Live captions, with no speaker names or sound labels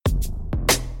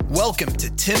Welcome to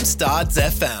Tim Stodd's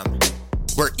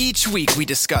FM, where each week we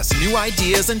discuss new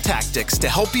ideas and tactics to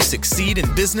help you succeed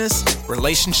in business,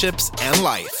 relationships, and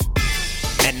life.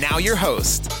 And now your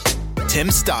host,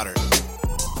 Tim Stoddard.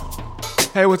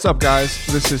 Hey, what's up, guys?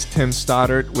 This is Tim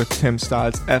Stoddard with Tim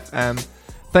Stodd's FM.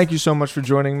 Thank you so much for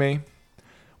joining me.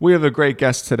 We have a great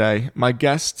guest today. My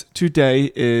guest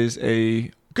today is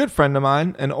a good friend of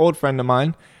mine, an old friend of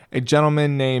mine, a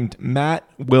gentleman named Matt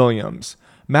Williams.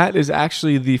 Matt is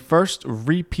actually the first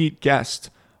repeat guest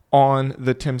on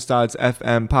the Tim Stodd's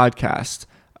FM podcast.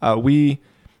 We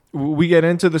get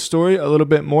into the story a little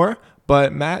bit more,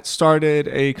 but Matt started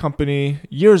a company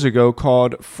years ago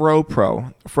called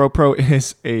FroPro. FroPro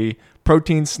is a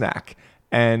protein snack,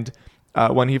 and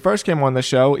when he first came on the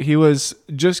show, he was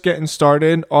just getting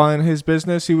started on his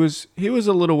business. He was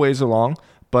a little ways along,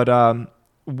 but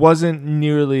wasn't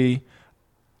nearly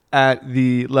at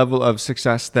the level of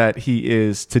success that he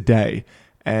is today.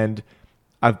 And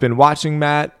I've been watching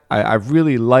Matt. I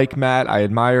really like Matt. I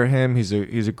admire him. He's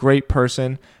a great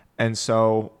person. And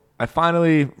so I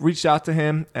finally reached out to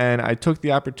him and I took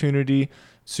the opportunity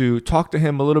to talk to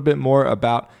him a little bit more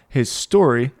about his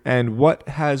story and what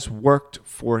has worked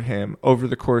for him over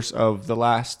the course of the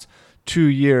last 2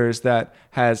 years that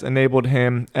has enabled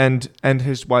him and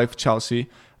his wife, Chelsea,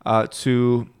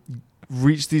 to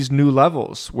reach these new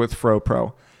levels with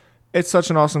FroPro. It's such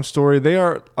an awesome story. They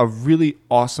are a really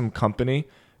awesome company.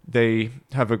 They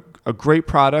have a great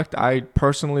product. I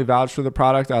personally vouch for the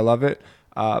product. I love it.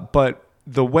 But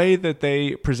the way that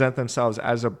they present themselves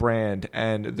as a brand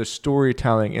and the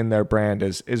storytelling in their brand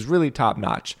is really top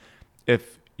notch.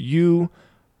 If you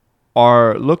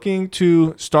are looking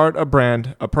to start a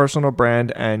brand, a personal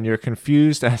brand, and you're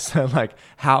confused as to like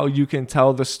how you can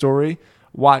tell the story,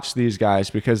 watch these guys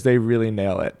because they really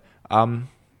nail it.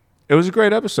 It was a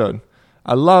great episode.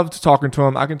 I loved talking to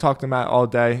him. I can talk to Matt all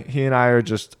day. He and I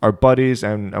are buddies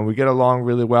and we get along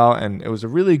really well. And it was a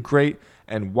really great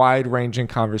and wide-ranging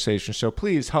conversation. So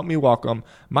please help me welcome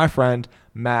my friend,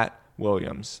 Matt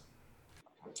Williams.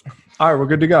 All right, we're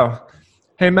good to go.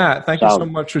 Hey, Matt, thank you so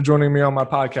much for joining me on my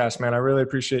podcast, man. I really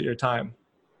appreciate your time.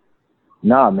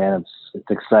 No, man, it's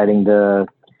exciting to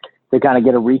kind of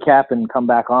get a recap and come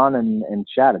back on and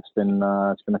chat. It's been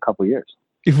a couple years.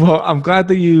 Well, I'm glad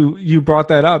that you brought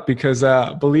that up because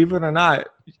believe it or not,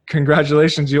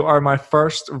 congratulations, you are my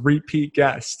first repeat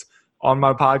guest on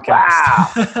my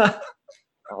podcast. Wow.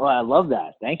 Well, I love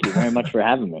that. Thank you very much for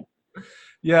having me.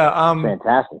 Yeah.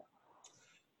 Fantastic.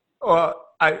 Well,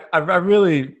 I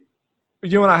really,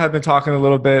 you and I have been talking a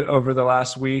little bit over the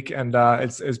last week and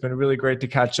it's been really great to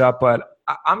catch up, but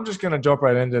I'm just going to jump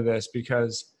right into this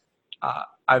because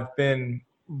I've been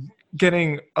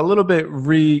getting a little bit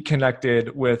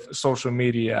reconnected with social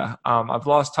media. I've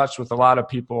lost touch with a lot of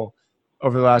people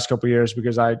over the last couple of years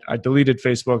because I deleted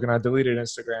Facebook and I deleted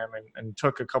Instagram and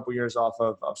took a couple years off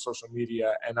of social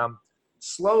media. And I'm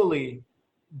slowly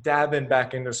dabbing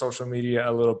back into social media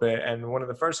a little bit. And one of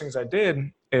the first things I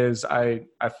did is I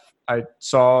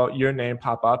saw your name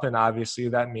pop up, and obviously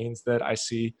that means that I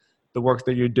see the work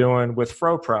that you're doing with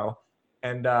FroPro.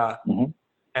 And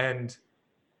and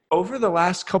over the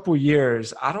last couple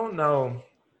years, I don't know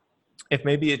if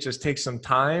maybe it just takes some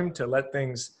time to let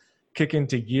things kick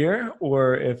into gear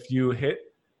or if you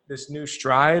hit this new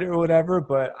stride or whatever.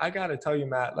 But I got to tell you,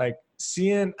 Matt, like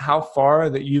seeing how far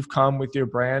that you've come with your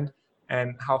brand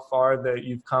and how far that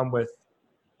you've come with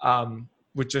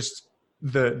just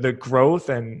the growth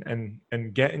and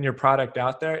getting your product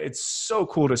out there, it's so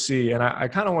cool to see. And I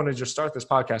kind of want to just start this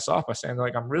podcast off by saying,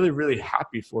 like, I'm really, really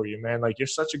happy for you, man. Like, you're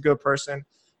such a good person.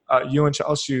 You and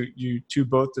Chelsea, you two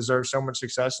both deserve so much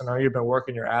success. I know you've been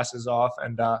working your asses off,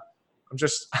 and I'm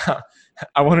just,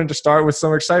 I wanted to start with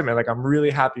some excitement. Like, I'm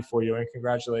really happy for you, and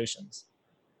congratulations.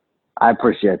 I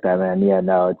appreciate that, man. Yeah,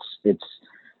 no,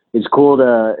 it's cool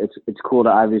to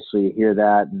obviously hear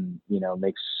that, and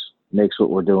makes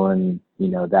what we're doing,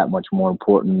 that much more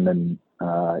important. And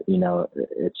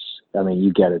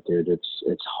you get it, dude.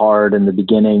 It's hard in the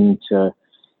beginning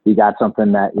you got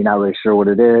something that you're not really sure what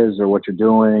it is or what you're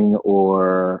doing,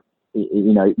 or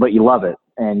but you love it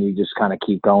and you just kind of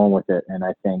keep going with it. And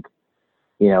I think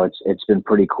it's been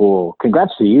pretty cool.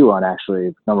 Congrats to you on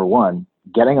actually, number one,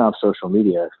 getting off social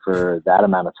media for that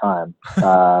amount of time,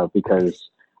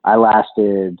 because I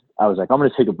was like, I'm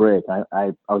going to take a break.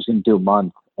 I was going to do a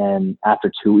month, and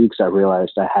after 2 weeks I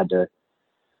realized I had to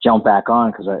jump back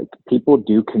on because people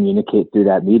do communicate through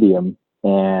that medium,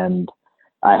 and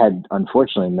I had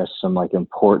unfortunately missed some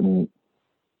important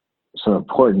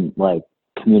like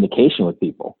communication with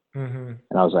people. Mm-hmm.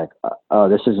 And I was like, oh,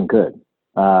 this isn't good.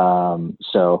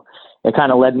 So it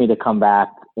kind of led me to come back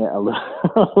yeah, a little,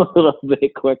 a little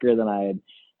bit quicker than I had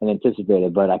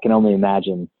anticipated. But I can only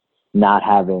imagine not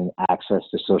having access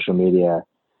to social media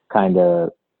kind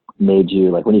of made you,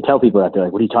 like, when you tell people that, they're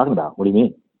like, "What are you talking about? What do you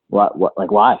mean? What,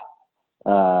 like, why?"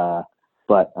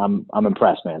 But I'm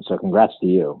impressed, man. So congrats to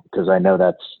you, because I know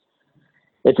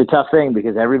it's a tough thing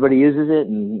because everybody uses it,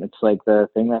 and it's like the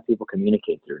thing that people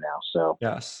communicate through now. So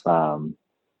Yes.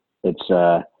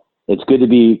 It's good to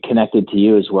be connected to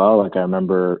you as well. Like, I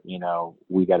remember,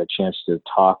 we got a chance to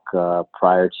talk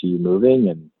prior to you moving,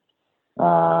 and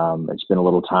it's been a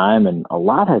little time, and a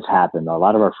lot has happened. A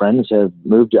lot of our friends have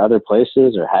moved to other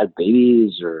places or had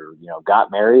babies or,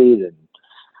 got married, and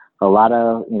a lot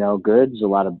of, goods, a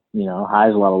lot of,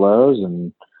 highs, a lot of lows.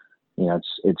 And,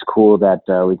 it's cool that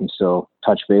we can still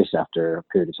touch base after a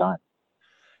period of time.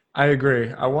 I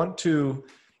agree. I want to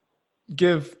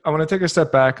take a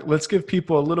step back. Let's give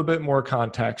people a little bit more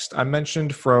context. I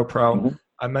mentioned FroPro. Mm-hmm.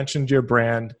 I mentioned your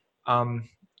brand. I'm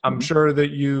sure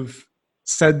that you've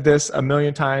said this a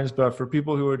million times, but for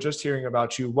people who are just hearing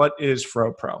about you, what is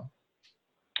FroPro?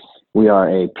 We are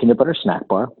a peanut butter snack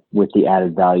bar with the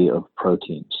added value of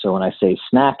protein. So when I say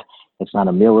snack, it's not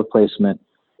a meal replacement.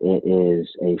 It is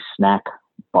a snack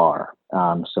bar.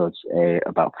 So it's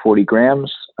about 40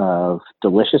 grams of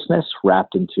deliciousness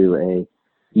wrapped into a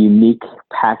unique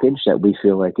package that we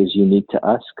feel like is unique to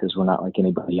us because we're not like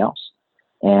anybody else.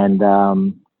 And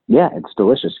it's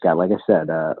delicious. Got, like I said,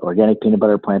 organic peanut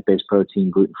butter, plant-based protein,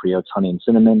 gluten-free oats, honey, and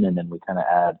cinnamon. And then we kind of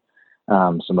add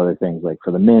some other things like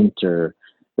for the mint or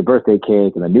the birthday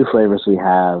cake and the new flavors we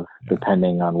have,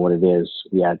 depending on what it is.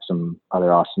 We add some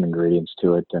other awesome ingredients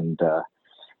to it. And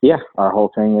our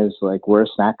whole thing is like, we're a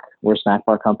snack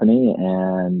bar company,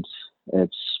 and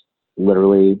it's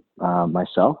literally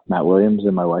myself, Matt Williams,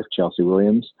 and my wife, Chelsea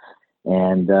Williams.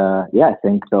 And I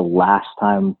think the last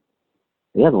time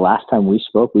we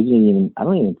spoke, I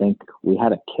don't even think we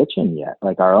had a kitchen yet,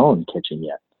 like our own kitchen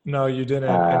yet. No, you didn't.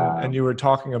 And you were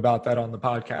talking about that on the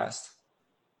podcast.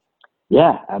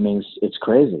 Yeah. I mean, it's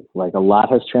crazy. Like, a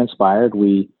lot has transpired.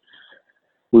 We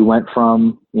went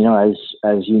from,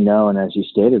 as you know, and as you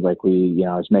stated, like,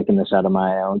 I was making this out of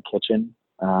my own kitchen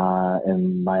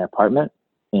in my apartment,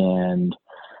 and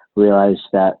realized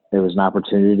that there was an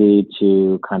opportunity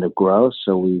to kind of grow.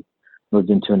 So we moved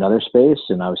into another space,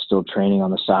 and I was still training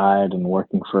on the side and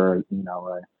working for,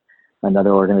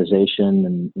 another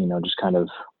organization, and, just kind of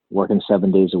working 7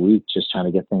 days a week, just trying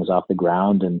to get things off the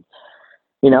ground. And,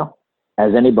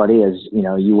 as anybody, as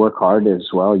you work hard as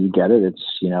well, you get it. It's,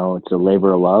 it's a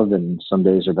labor of love, and some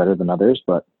days are better than others,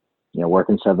 but,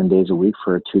 working 7 days a week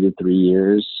for 2 to 3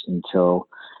 years until,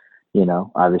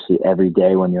 obviously every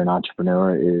day when you're an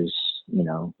entrepreneur is,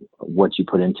 what you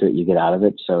put into it, you get out of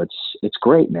it. So it's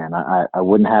great, man. I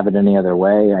wouldn't have it any other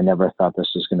way. I never thought this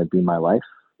was going to be my life.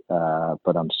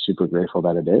 But I'm super grateful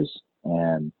that it is.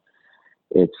 And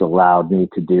it's allowed me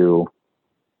to do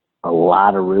a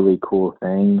lot of really cool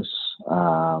things.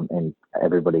 And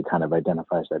everybody kind of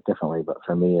identifies that differently. But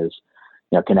for me is,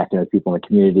 connecting with people in the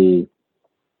community,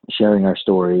 sharing our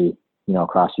story,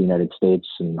 across the United States,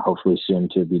 and hopefully soon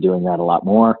to be doing that a lot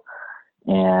more.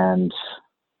 And,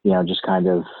 just kind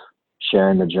of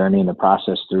sharing the journey and the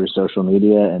process through social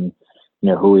media, and,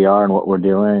 who we are and what we're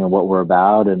doing and what we're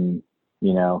about. And,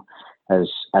 as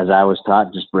I was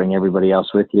taught, just bring everybody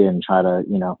else with you and try to,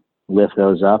 lift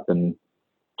those up and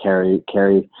carry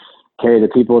the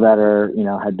people that are,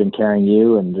 had been carrying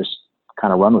you, and just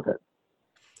kind of run with it.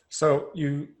 So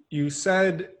you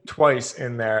said twice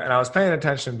in there, and I was paying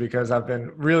attention because I've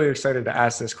been really excited to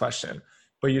ask this question,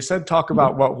 but you said talk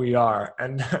about what we are.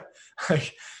 And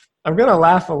I'm going to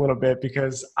laugh a little bit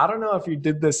because I don't know if you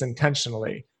did this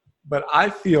intentionally, but I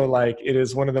feel like it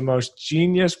is one of the most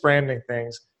genius branding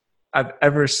things I've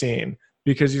ever seen,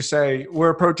 because you say we're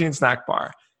a protein snack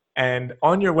bar, and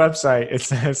on your website it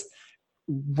says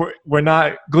we're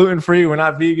not gluten-free, we're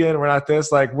not vegan, we're not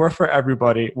this, like, we're for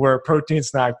everybody, we're a protein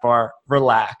snack bar,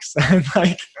 relax. And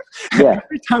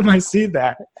every time I see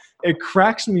that, it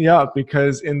cracks me up,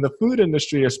 because in the food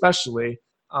industry especially,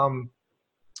 I'm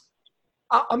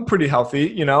pretty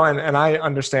healthy, and I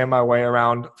understand my way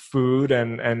around food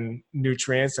and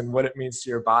nutrients and what it means to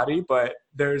your body, but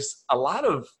there's a lot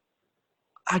of,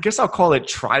 I guess I'll call it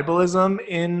tribalism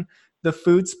in the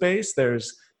food space.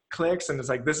 There's clicks, and it's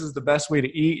like, this is the best way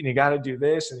to eat, and you got to do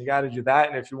this and you got to do that,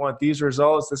 and if you want these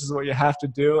results, this is what you have to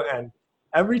do. And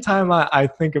every time I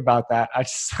think about that, I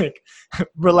just like,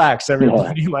 relax,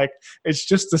 everybody. Like, it's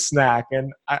just a snack.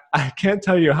 And I can't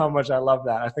tell you how much I love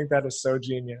that. I think that is so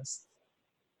genius.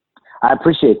 I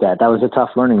appreciate that. That was a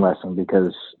tough learning lesson,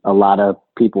 because a lot of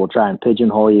people will try and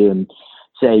pigeonhole you and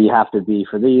say you have to be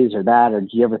for these or that, or do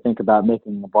you ever think about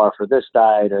making a bar for this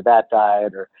diet or that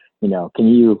diet, or, can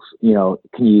you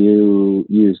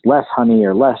use less honey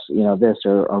or less, this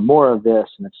or more of this?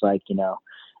 And it's like,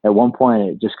 at one point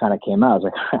it just kind of came out. I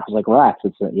was like, relax.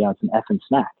 It's it's an effing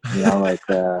snack,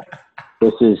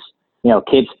 this is,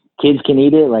 kids can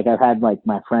eat it. Like I've had like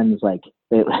my friends, like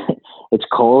it's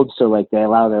cold. So like they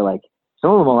allow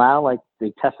some of them allow, like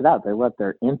they test it out. They let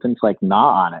their infants like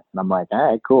gnaw on it. And I'm like, all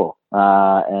right, cool.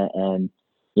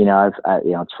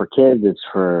 It's for kids. It's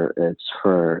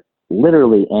for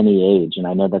literally any age. And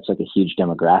I know that's like a huge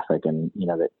demographic, and,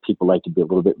 that people like to be a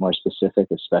little bit more specific,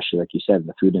 especially like you said, in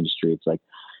the food industry. It's like,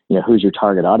 who's your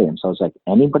target audience? I was like,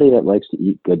 anybody that likes to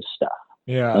eat good stuff.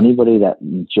 Yeah. Anybody that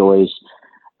enjoys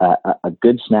a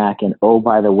good snack. And, oh,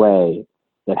 by the way,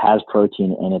 it has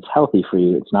protein and it's healthy for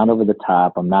you. It's not over the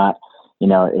top. I'm not,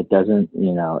 it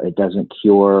doesn't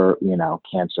cure,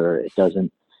 cancer. It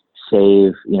doesn't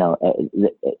save,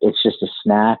 it's just a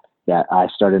snack that I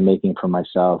started making for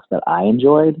myself that I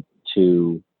enjoyed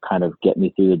to kind of get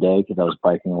me through the day, because I was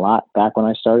biking a lot back when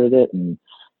I started it, and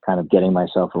kind of getting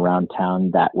myself around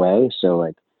town that way. So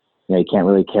like, you can't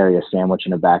really carry a sandwich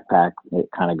in a backpack. It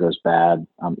kind of goes bad.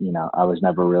 I was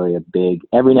never really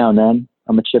every now and then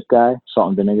I'm a chip guy, salt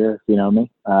and vinegar, if you know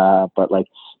me. But like,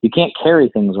 you can't carry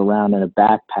things around in a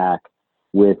backpack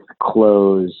with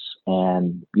clothes,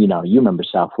 and, you remember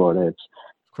South Florida.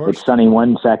 It's sunny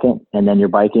 1 second, and then you're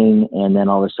biking, and then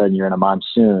all of a sudden you're in a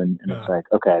monsoon, and It's like,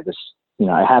 okay, this,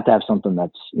 I have to have something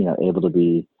that's, able to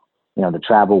be, to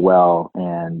travel well,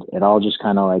 and it all just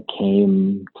kind of like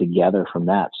came together from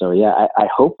that. So yeah, I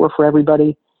hope we're for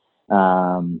everybody.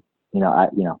 I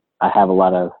have a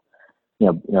lot of,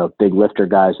 big lifter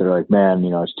guys that are like, man,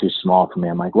 it's too small for me.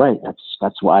 I'm like, right.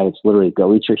 That's why it's literally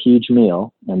go eat your huge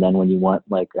meal. And then when you want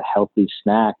like a healthy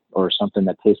snack or something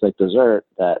that tastes like dessert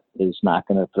that is not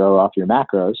going to throw off your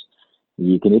macros,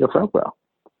 you can eat a Frog Bro.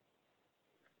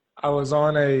 I was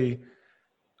on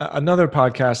another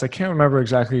podcast. I can't remember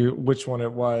exactly which one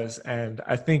it was. And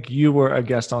I think you were a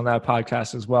guest on that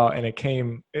podcast as well. And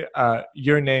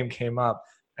your name came up,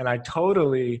 and I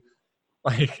totally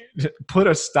like put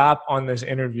a stop on this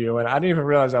interview, and I didn't even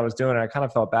realize I was doing it. I kind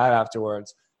of felt bad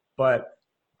afterwards, but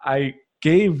I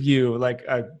gave you like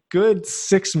a good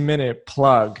 6-minute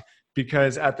plug,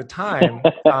 because at the time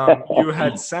you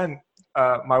had sent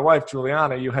my wife,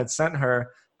 Juliana, you had sent her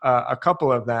a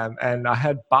couple of them, and I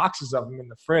had boxes of them in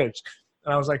the fridge.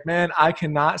 And I was like, man, I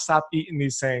cannot stop eating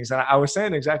these things. And I was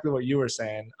saying exactly what you were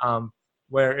saying,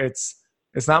 where it's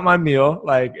not my meal.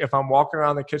 Like if I'm walking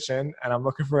around the kitchen and I'm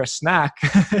looking for a snack,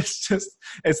 it's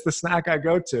the snack I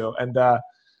go to. And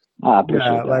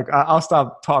I'll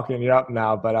stop talking you up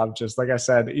now, but I'm just, like I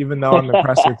said, even though I'm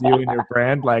impressed with you and your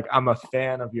brand, like I'm a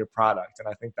fan of your product, and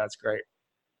I think that's great.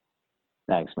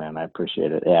 Thanks, man. I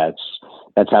appreciate it. Yeah,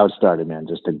 that's how it started, man.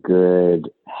 Just a good,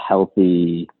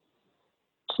 healthy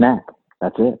snack.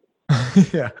 That's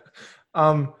it. Yeah.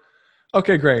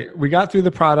 Okay, great. We got through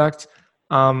the product.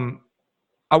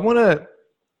 I want to,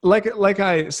 like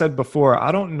I said before,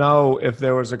 I don't know if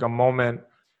there was like a moment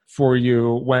for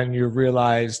you when you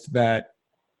realized that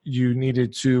you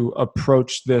needed to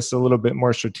approach this a little bit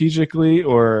more strategically,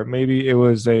 or maybe it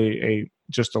was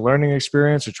just a learning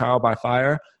experience, a trial by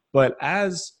fire. But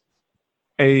as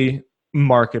a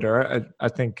marketer, I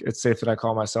think it's safe that I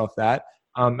call myself that,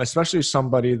 especially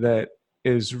somebody that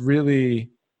is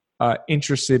really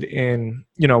interested in,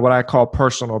 what I call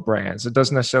personal brands. It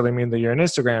doesn't necessarily mean that you're an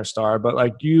Instagram star, but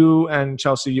like you and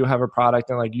Chelsea, you have a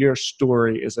product, and like your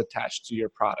story is attached to your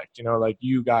product, like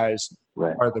you guys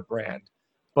are the brand.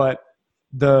 But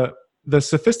the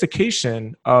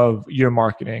sophistication of your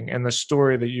marketing and the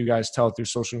story that you guys tell through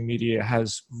social media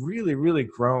has really, really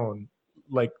grown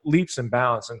like leaps and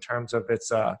bounds in terms of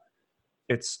its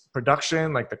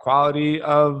production, like the quality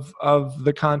of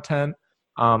the content,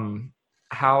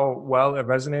 how well it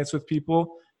resonates with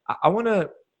people. I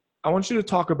want you to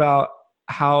talk about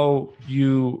how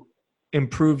you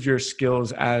improved your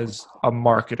skills as a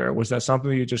marketer. Was that something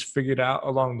that you just figured out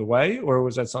along the way, or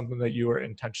was that something that you were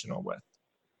intentional with?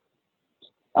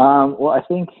 Well, I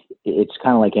think it's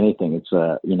kind of like anything. It's,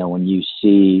 when you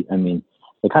see,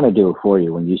 they kind of do it for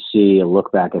you. When you see a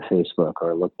look back at Facebook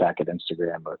or a look back at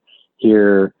Instagram, or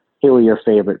here were your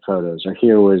favorite photos, or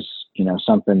here was,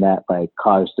 something that like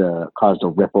caused a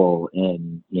ripple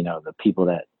in, the people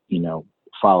that,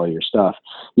 follow your stuff.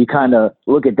 You kind of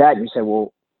look at that and you say,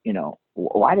 well,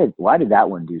 why did that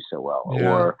one do so well?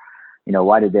 Yeah. Or,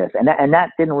 why did this? And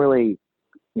that didn't really,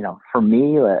 for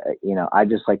me, I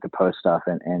just like to post stuff,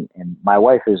 and my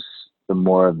wife is the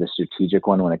more of the strategic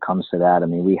one when it comes to that.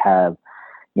 We have,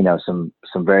 some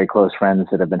very close friends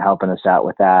that have been helping us out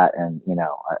with that. And,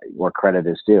 where credit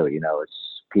is due, it's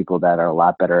people that are a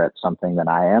lot better at something than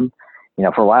I am.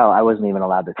 For a while, I wasn't even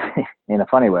allowed to, in a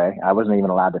funny way, I wasn't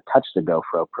even allowed to touch the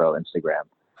GoPro Pro Instagram.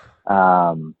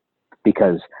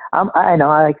 Because I know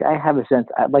I have a sense,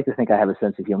 I'd like to think I have a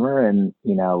sense of humor. And,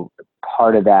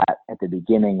 part of that at the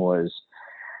beginning was,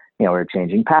 we're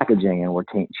changing packaging and we're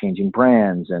changing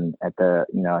brands. And at the,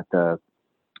 I don't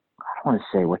want to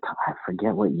say I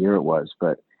forget what year it was,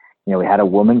 but, we had a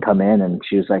woman come in and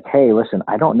she was like, "Hey, listen,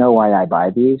 I don't know why I buy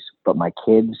these, but my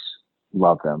kids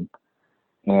love them.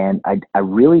 And I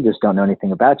really just don't know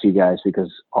anything about you guys because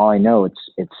all I know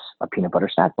it's a peanut butter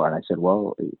snack bar." And I said,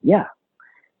 "Well, yeah."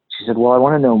 She said, "Well, I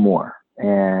want to know more."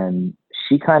 And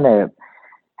she kind of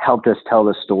helped us tell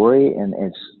the story. And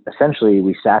it's essentially,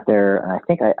 we sat there, and I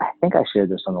think I shared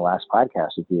this on the last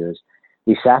podcast with you, is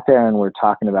we sat there and we're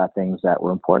talking about things that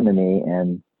were important to me.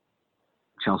 And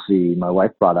Chelsea, my wife,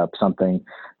 brought up something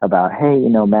about, "Hey,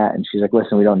 Matt," and she's like,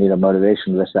 "Listen, we don't need a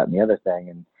motivation, this, that, and the other thing."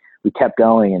 And we kept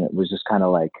going, and it was just kind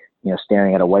of like,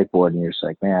 staring at a whiteboard, and you're just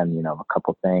like, man, a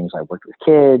couple things. I worked with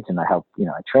kids and I helped,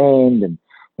 I trained, and,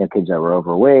 kids that were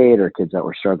overweight or kids that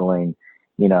were struggling,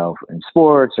 in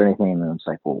sports or anything. And it's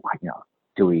like, well,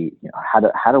 do we,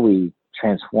 how do we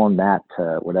transform that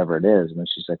to whatever it is? And then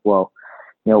she's like, "Well,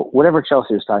 whatever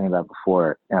Chelsea was talking about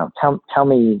before, tell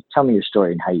me your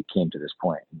story and how you came to this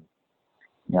point."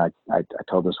 And, I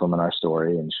told this woman our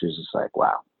story, and she was just like,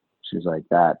 wow. She's like,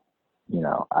 that,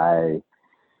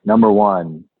 number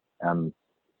one, I'm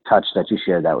touched that you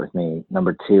shared that with me.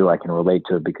 Number two, I can relate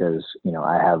to it because,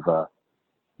 I have,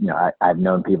 I've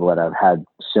known people that have had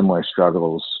similar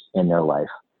struggles in their life,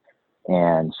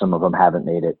 and some of them haven't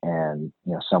made it, and,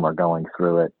 some are going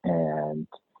through it. And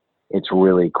it's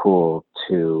really cool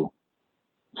to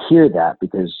hear that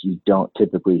because you don't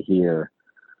typically hear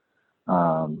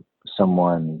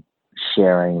someone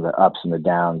sharing the ups and the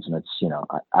downs. And it's,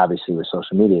 obviously with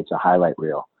social media, it's a highlight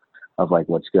reel of like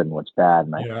what's good and what's bad.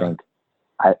 And I think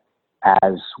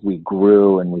as we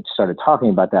grew and we started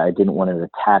talking about that, I didn't want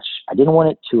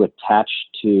it to attach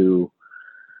to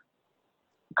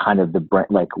kind of the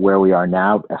brand, like where we are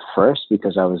now at first,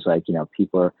 because I was like,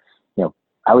 people are,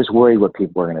 I was worried what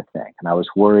people were going to think. And I was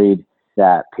worried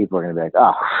that people are going to be like,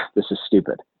 "Oh, this is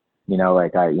stupid."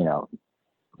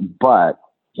 But,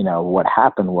 what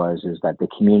happened is that the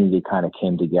community kind of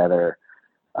came together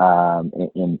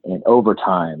in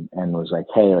overtime and was like,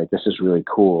 "Hey, like, this is really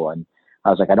cool." And I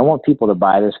was like, I don't want people to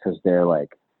buy this because they're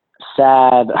like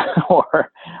sad or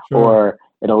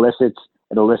it elicits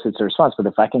a response. But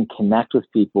if I can connect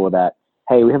with people that,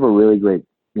 hey, we have a really great,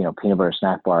 peanut butter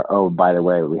snack bar. Oh, by the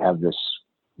way, we have this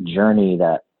journey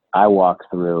that I walked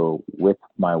through with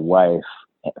my wife,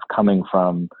 coming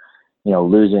from,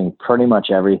 losing pretty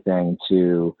much everything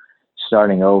to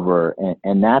starting over.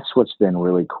 And that's what's been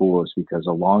really cool, is because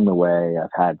along the way, I've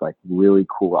had like really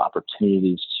cool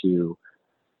opportunities to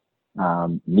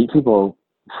meet people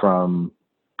from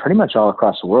pretty much all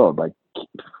across the world. Like,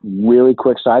 really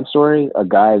quick side story, a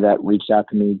guy that reached out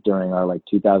to me during our like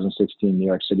 2016 New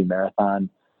York City Marathon,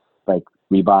 like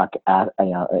Reebok at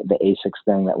the ASICS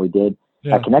thing that we did.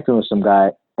 I connected with some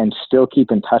guy and still keep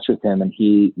in touch with him, and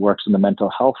he works in the mental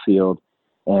health field.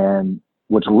 And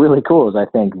what's really cool is I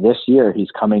think this year he's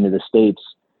coming to the States,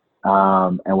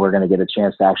 and we're going to get a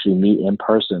chance to actually meet in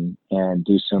person and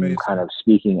do some kind of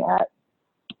speaking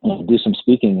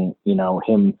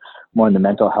him more on the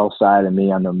mental health side and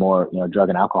me on the more, drug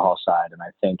and alcohol side. And I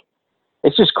think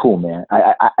it's just cool, man.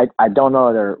 I don't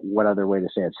know what other way to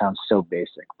say it. It sounds so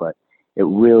basic, but it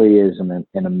really is an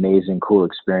amazing, cool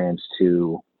experience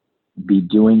to be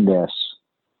doing this,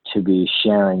 to be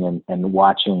sharing and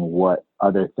watching what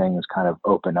other things kind of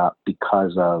open up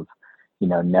because of,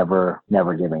 never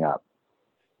giving up.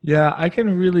 Yeah, I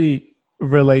can really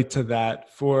relate to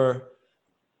that. For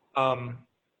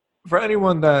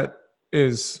anyone that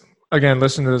is, again,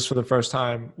 listening to this for the first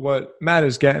time, what Matt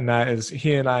is getting at is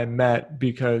he and I met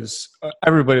because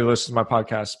everybody who listens to my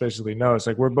podcast basically knows,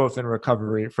 like, we're both in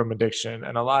recovery from addiction.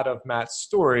 And a lot of Matt's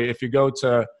story, if you go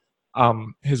to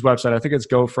his website, I think it's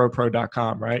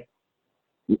gofropro.com, right?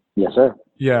 Yes, sir.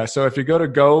 Yeah. So if you go to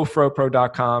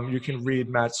gofropro.com, you can read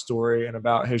Matt's story and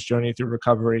about his journey through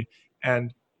recovery.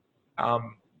 And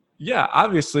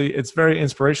obviously it's very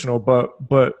inspirational,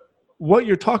 but what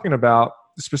you're talking about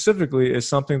specifically is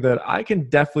something that I can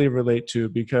definitely relate to,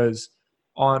 because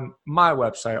on my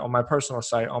website, on my personal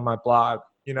site, on my blog,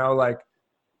 like,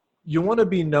 you want to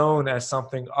be known as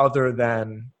something other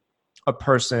than a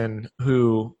person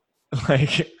who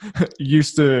like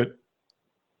used to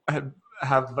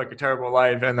have like a terrible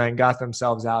life and then got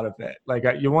themselves out of it. Like,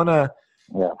 you want to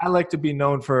I like to be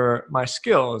known for my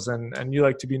skills and you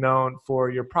like to be known for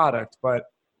your product. But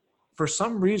for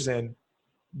some reason,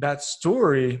 that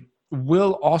story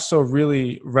will also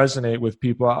really resonate with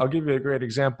people. I'll give you a great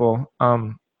example.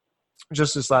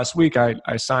 Just this last week,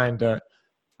 I signed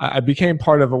I became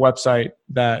part of a website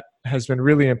that has been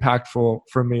really impactful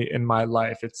for me in my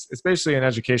life. It's basically an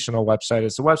educational website.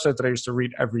 It's a website that I used to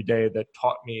read every day that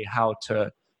taught me how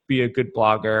to be a good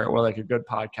blogger or like a good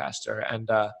podcaster. And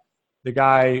the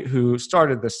guy who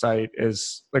started the site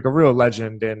is like a real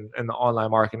legend in the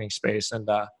online marketing space. And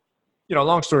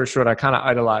long story short, I kind of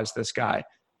idolized this guy.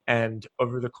 And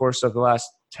over the course of the last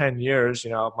 10 years,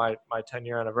 my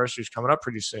 10-year anniversary is coming up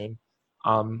pretty soon.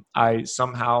 I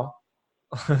somehow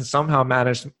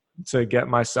managed to get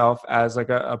myself as like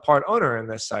a part owner in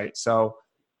this site. So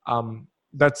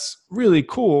that's really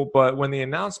cool. But when the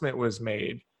announcement was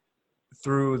made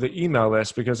through the email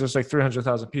list, because there's like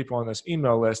 300,000 people on this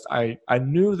email list, I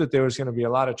knew that there was going to be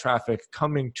a lot of traffic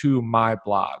coming to my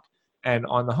blog. And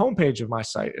on the homepage of my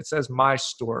site, it says my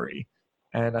story.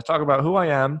 And I talk about who I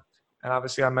am. And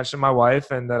obviously I mentioned my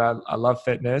wife and that I love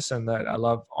fitness and that I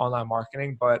love online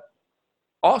marketing, but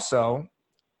also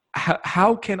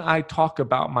how can I talk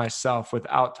about myself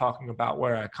without talking about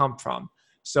where I come from?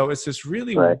 So it's this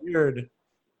really weird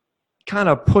kind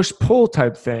of push-pull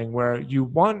type thing where you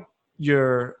want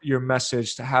your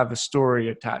message to have a story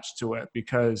attached to it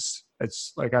because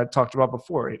it's like I talked about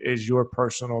before, it is your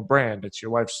personal brand. It's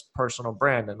your wife's personal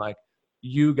brand. And like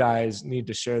you guys need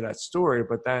to share that story.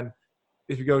 But then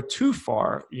if you go too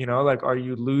far, like are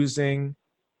you losing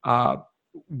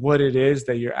what it is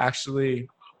that you're actually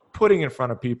putting in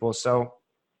front of people? So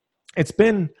it's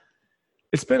been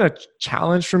a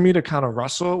challenge for me to kind of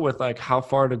wrestle with like how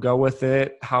far to go with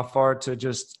it, how far to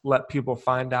just let people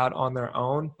find out on their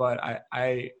own. But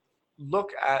I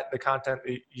look at the content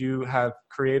that you have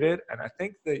created and I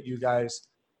think that you guys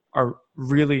are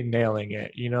really nailing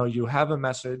it. You have a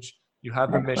message, you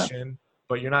have a mission,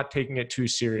 but you're not taking it too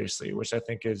seriously, which I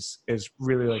think is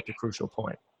really like the crucial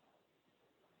point.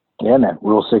 Yeah, man.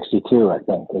 Rule 62, I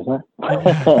think, isn't it? Yeah,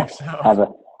 I think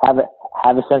so.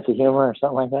 have a sense of humor or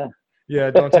something like that. Yeah,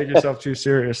 don't take yourself too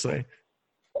seriously.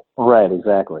 Right,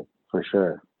 exactly, for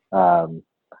sure. I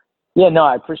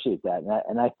appreciate that,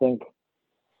 and I think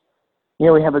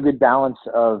we have a good balance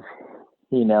of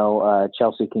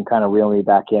Chelsea can kind of reel me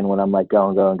back in when I'm like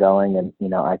going,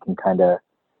 and I can kind of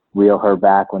reel her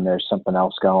back when there's something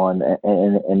else going.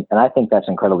 And I think that's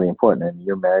incredibly important. And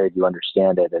you're married, you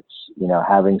understand it. It's,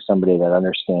 having somebody that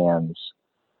understands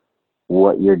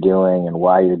what you're doing and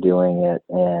why you're doing it.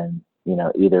 And,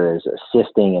 either is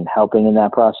assisting and helping in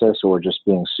that process or just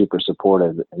being super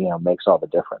supportive, makes all the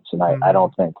difference. And I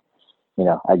don't think,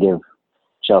 I'll give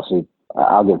Chelsea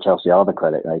all the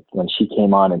credit. Like when she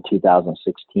came on in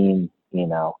 2016,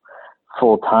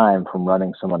 full time from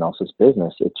running someone else's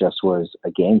business, it just was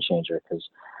a game changer because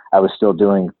I was still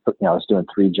doing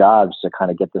 3 jobs to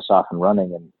kind of get this off and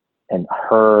running, and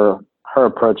her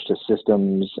approach to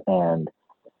systems and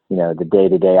the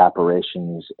day-to-day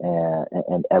operations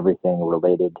and everything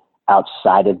related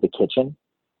outside of the kitchen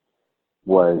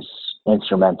was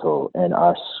instrumental in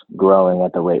us growing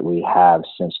at the rate we have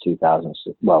since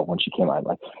 2006. Well, when she came on,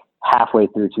 like halfway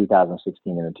through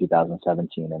 2016 and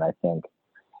 2017, and I think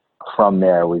from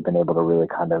there, we've been able to really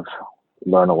kind of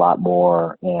learn a lot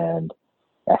more. And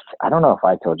I don't know if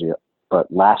I told you,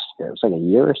 but last year, it was like a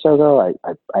year or so ago,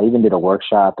 I even did a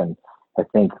workshop. And I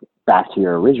think back to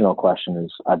your original question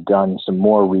is I've done some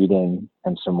more reading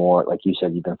and some more, like you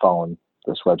said, you've been following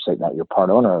this website that you're part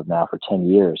owner of now for 10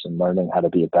 years and learning how to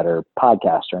be a better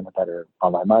podcaster and a better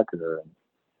online marketer. And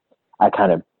I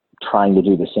kind of trying to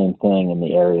do the same thing in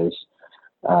the areas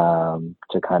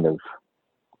to kind of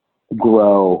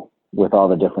grow with all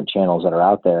the different channels that are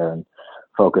out there and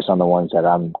focus on the ones that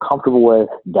I'm comfortable with,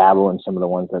 dabble in some of the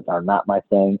ones that are not my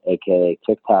thing, aka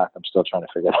TikTok. I'm still trying to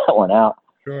figure that one out.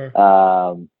 Sure.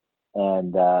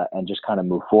 And just kind of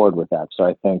move forward with that. So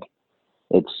I think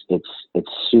it's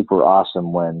super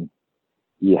awesome when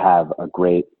you have a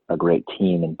great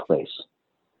team in place.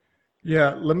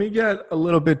 Yeah, let me get a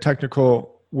little bit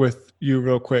technical with you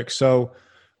real quick. So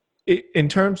in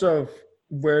terms of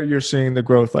where you're seeing the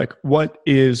growth, like what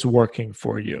is working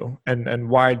for you and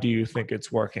why do you think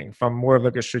it's working from more of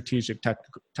like a strategic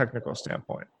technical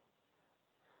standpoint?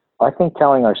 I think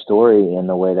telling our story in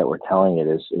the way that we're telling it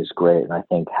is great. And I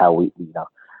think how we,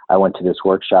 I went to this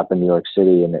workshop in New York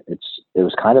City and it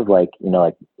was kind of like,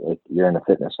 like you're in a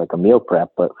fitness, like a meal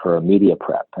prep, but for a media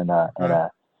prep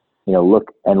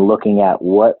looking at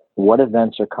what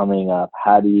events are coming up.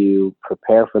 How do you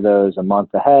prepare for those a month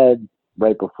ahead,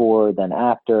 right before, then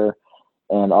after,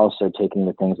 and also taking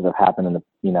the things that have happened in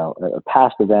the,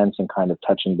 past events and kind of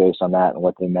touching base on that and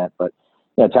what they meant. But,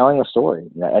 telling a story,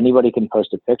 anybody can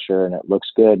post a picture and it looks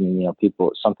good. And,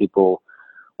 some people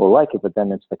will like it, but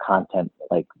then it's the content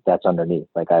like that's underneath.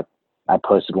 Like I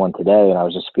posted one today and I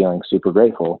was just feeling super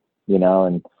grateful,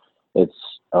 and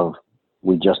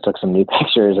we just took some new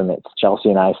pictures and it's Chelsea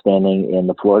and I standing in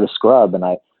the Florida scrub. And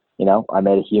I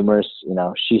made a humorous,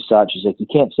 she saw it. She's like, you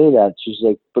can't say that. She's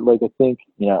like, but like, I think,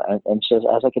 and she says,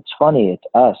 I was like, it's funny. It's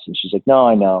us. And she's like, no,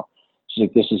 I know. She's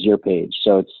like, this is your page.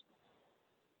 So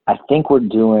I think we're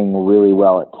doing really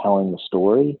well at telling the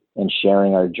story and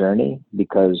sharing our journey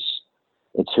because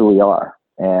it's who we are.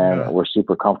 And we're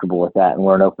super comfortable with that. And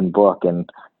we're an open book. And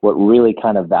what really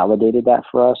kind of validated that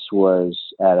for us was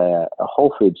at a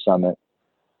Whole Foods Summit,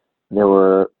 there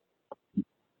were,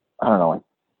 I don't know, like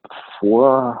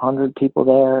 400 people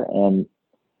there. And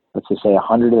let's just say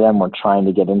 100 of them were trying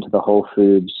to get into the Whole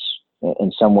Foods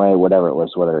in some way, whatever it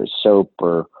was, whether it's soap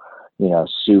or,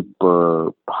 soup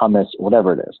or hummus,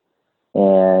 whatever it is.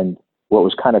 And what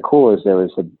was kind of cool is there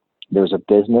was a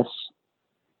business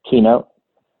keynote.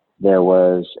 There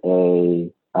was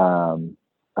a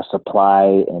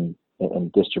supply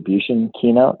and distribution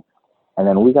keynote. And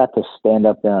then we got to stand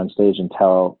up there on stage and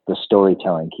tell the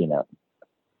storytelling keynote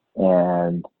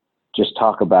and just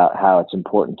talk about how it's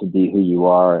important to be who you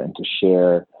are and to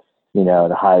share,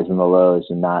 the highs and the lows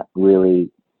and not really,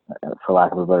 for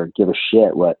lack of a better, give a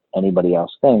shit what anybody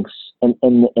else thinks in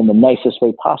the nicest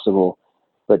way possible,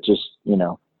 but just,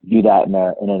 view that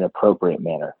in an appropriate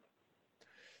manner.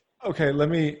 Okay. Let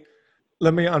me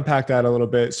unpack that a little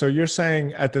bit. So you're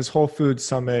saying at this Whole Foods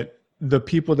Summit, the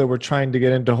people that were trying to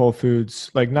get into Whole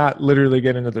Foods, like not literally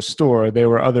get into the store, they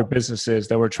were other businesses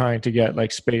that were trying to get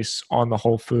like space on the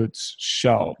Whole Foods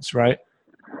shelves, right?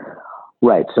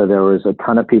 Right. So there was a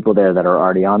ton of people there that are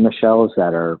already on the shelves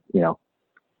that are,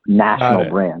 national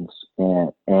brands.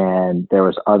 And there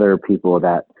was other people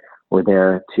that were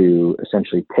there to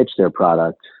essentially pitch their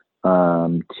product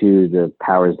to the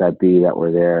powers that be that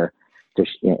were there to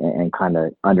and kind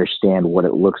of understand what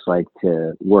it looks like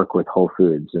to work with Whole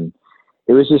Foods. And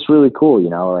it was just really cool,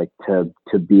 like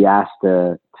to be asked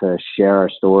to share our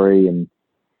story and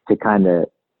to kind of,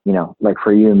 like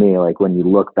for you and me, like when you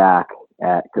look back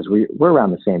at, cause we're around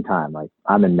the same time, like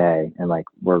I'm in May and like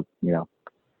we're,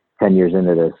 10 years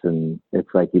into this and it's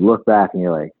like, you look back and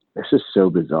you're like, this is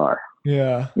so bizarre.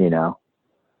 Yeah.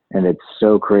 And it's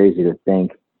so crazy to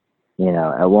think,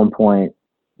 at one point,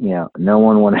 no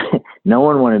one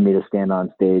wanted me to stand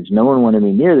on stage. No one wanted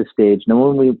me near the stage. No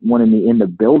one wanted me in the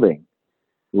building,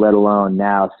 let alone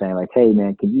now saying like, hey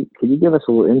man, could you give us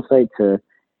a little insight to,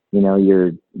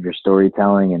 your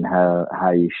storytelling and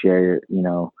how you share,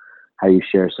 how you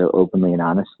share so openly and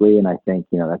honestly. And I think,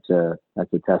 that's a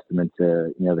testament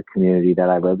to, the community that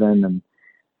I live in and,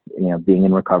 being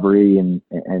in recovery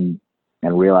and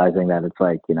realizing that it's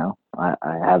like, I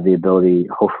have the ability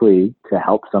hopefully to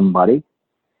help somebody.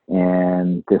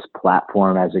 And this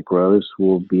platform, as it grows,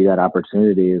 will be that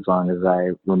opportunity as long as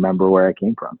I remember where I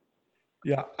came from.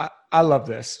 Yeah, I love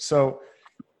this. So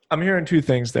I'm hearing two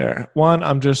things there. One,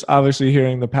 I'm just obviously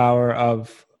hearing the power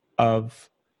of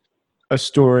a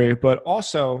story, but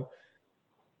also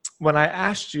when I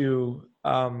asked you,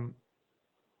 how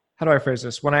do I phrase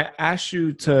this? When I asked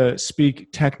you to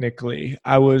speak technically,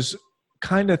 I was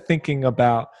kind of thinking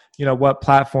about, what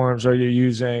platforms are you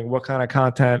using? What kind of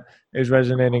content is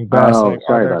resonating best? Are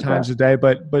there times a day?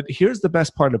 But here's the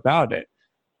best part about it.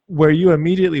 Where you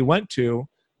immediately went to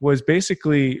was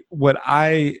basically what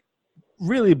I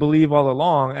really believe all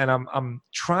along. And I'm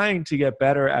trying to get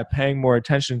better at paying more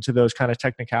attention to those kind of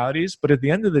technicalities. But at the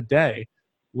end of the day,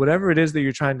 whatever it is that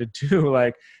you're trying to do,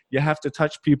 like you have to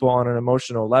touch people on an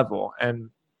emotional level. And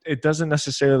it doesn't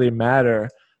necessarily matter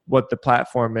what the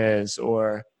platform is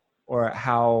or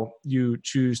how you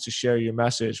choose to share your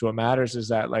message. What matters is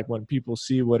that like when people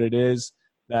see what it is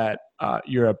that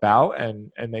you're about and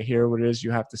they hear what it is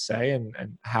you have to say and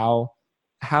how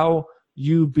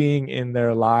you being in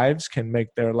their lives can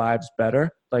make their lives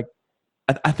better. Like,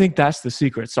 I think that's the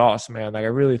secret sauce, man. Like, I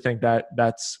really think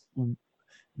that's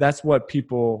what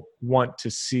people want to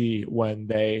see when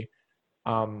they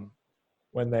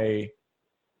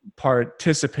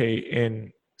participate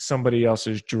in somebody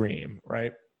else's dream.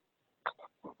 Right.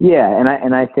 Yeah.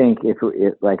 And I think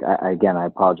again, I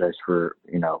apologize for,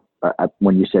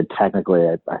 when you said technically,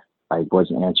 I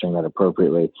wasn't answering that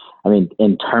appropriately. I mean,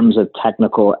 in terms of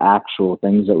technical, actual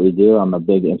things that we do, I'm a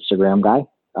big Instagram guy.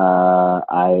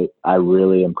 I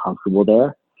really am comfortable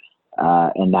there.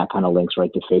 And that kind of links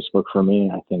right to Facebook for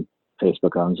me. I think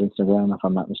Facebook owns Instagram, if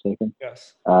I'm not mistaken.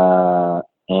 Yes.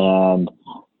 And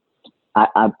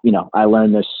I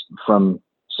learned this from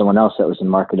someone else that was in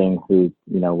marketing who,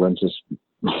 runs this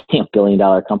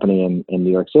billion-dollar company in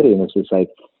New York City. And it's just like,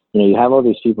 you have all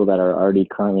these people that are already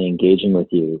currently engaging with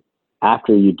you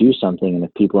after you do something. And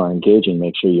if people are engaging,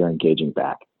 make sure you're engaging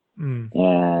back.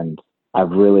 And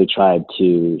I've really tried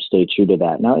to stay true to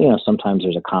that. Now, sometimes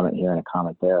there's a comment here and a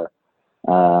comment there.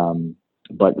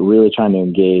 But really trying to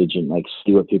engage and like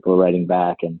see what people are writing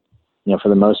back. And, for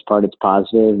the most part, it's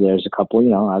positive. There's a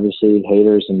couple, obviously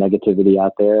haters and negativity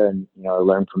out there, and, I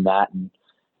learn from that and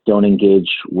don't engage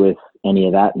with any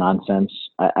of that nonsense.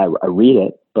 I read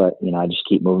it, but, I just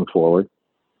keep moving forward.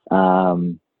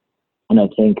 And I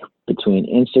think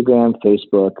between Instagram,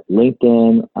 Facebook,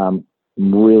 LinkedIn, I'm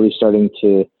really starting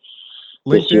to,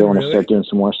 this year I want to start doing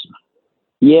some more.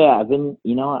 Yeah, I've been,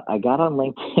 I got on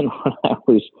LinkedIn when I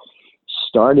was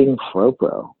starting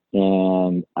FroPro,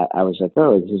 and I was like,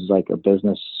 oh, this is like a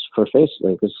business for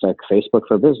Facebook. This is like Facebook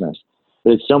for business,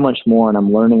 but it's so much more. And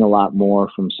I'm learning a lot more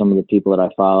from some of the people that I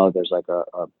follow. There's like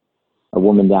a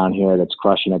woman down here that's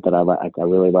crushing it that I like. I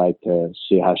really like to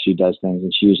see how she does things,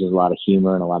 and she uses a lot of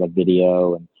humor and a lot of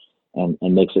video and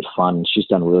makes it fun. She's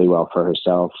done really well for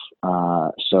herself.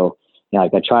 So,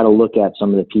 like I try to look at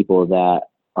some of the people that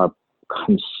are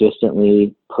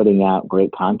consistently putting out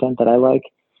great content that I like,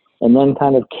 and then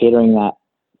kind of catering that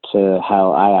to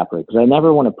how I operate. Because I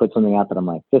never want to put something out that I'm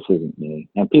like, this isn't me.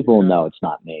 And people will know it's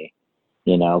not me,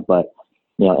 but,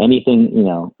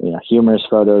 anything, humorous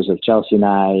photos of Chelsea and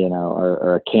I,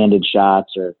 or candid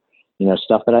shots or,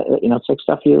 stuff that it's like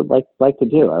stuff you like to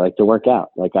do. I like to work out.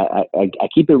 Like I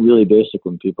keep it really basic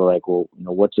when people are like, well,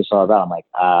 what's this all about? I'm like,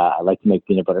 I like to make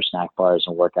peanut butter snack bars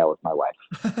and work out with my wife.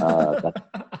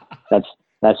 That's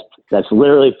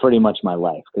literally pretty much my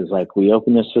life. Cause like we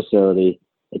opened this facility,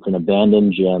 it's an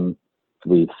abandoned gym.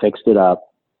 We fixed it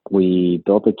up. We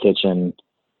built a kitchen.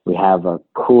 We have a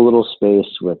cool little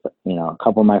space with, a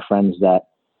couple of my friends that,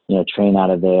 train out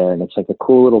of there. And it's like a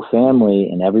cool little family,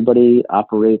 and everybody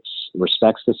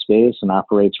respects the space and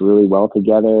operates really well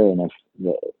together. And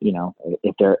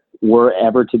if there were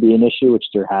ever to be an issue, which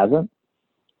there hasn't,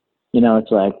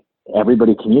 it's like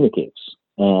everybody communicates,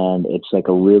 and it's like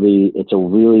a really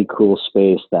cool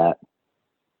space that,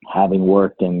 having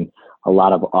worked in a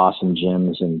lot of awesome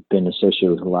gyms and been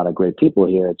associated with a lot of great people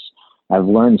here, I've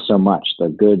learned so much, the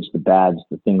goods, the bads,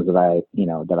 the things that I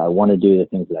want to do, the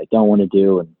things that I don't want to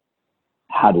do, and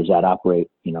how does that operate,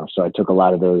 so I took a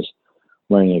lot of those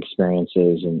learning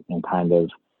experiences and kind of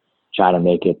try to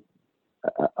make it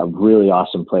a really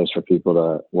awesome place for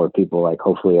people where people like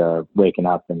hopefully are waking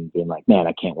up and being like, man,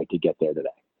 I can't wait to get there today.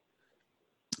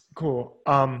 Cool.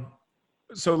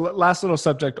 So last little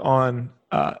subject on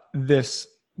this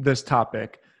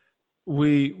topic.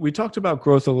 We talked about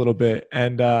growth a little bit,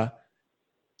 and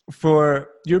for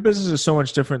your business is so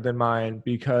much different than mine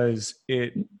because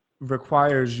it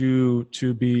requires you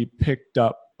to be picked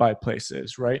up by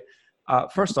places, right?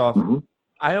 First off,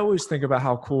 I always think about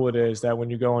how cool it is that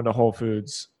when you go into Whole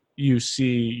Foods, you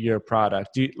see your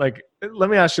product. Let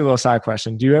me ask you a little side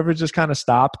question. Do you ever just kind of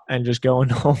stop and just go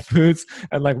into Whole Foods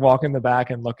and like walk in the back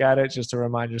and look at it just to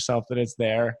remind yourself that it's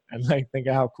there and like think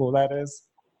of how cool that is?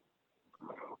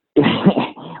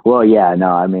 Well, yeah,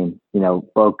 no, I mean,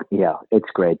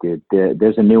 it's great, dude.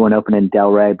 There's a new one open in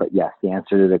Delray, but yes, the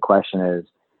answer to the question is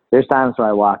there's times where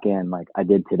I walk in, like I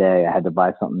did today. I had to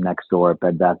buy something next door at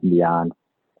Bed Bath & Beyond,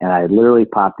 and I literally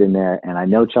popped in there, and I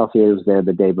know Chelsea was there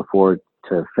the day before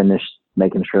to finish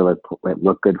making sure it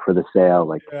looked good for the sale.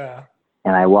 Like, yeah.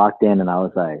 And I walked in and I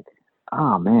was like,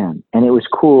 oh man. And it was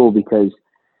cool because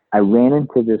I ran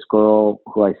into this girl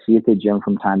who I see at the gym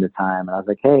from time to time. And I was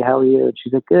like, hey, how are you? And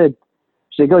she's like, good.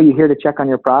 She's like, oh, you here to check on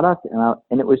your product?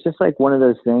 And it was just like one of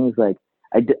those things, like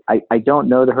I don't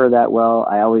know her that well.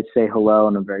 I always say hello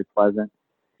and I'm very pleasant.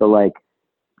 But like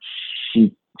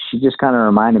she just kind of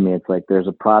reminded me, it's like there's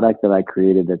a product that I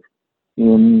created that's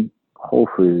in Whole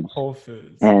Foods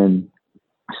and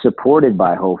supported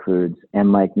by Whole Foods,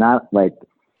 and like not like,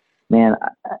 man,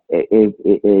 I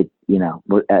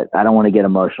don't want to get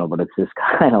emotional, but it's just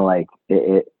kind of like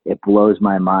it blows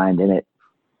my mind, and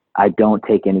I don't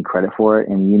take any credit for it,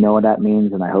 and you know what that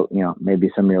means, and I hope maybe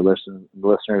some of your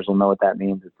listeners will know what that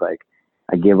means. It's like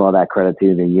I give all that credit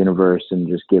to the universe and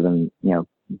just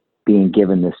being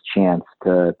given this chance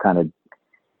to kind of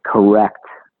correct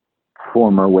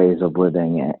former ways of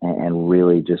living and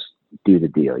really just do the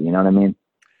deal. You know what I mean?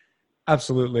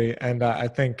 Absolutely. And I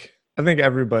think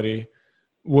everybody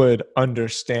would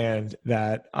understand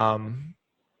that. But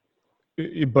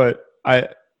I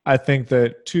think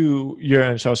that to your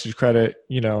and Chelsea's credit,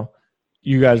 you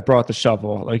guys brought the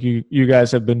shovel. Like you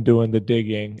guys have been doing the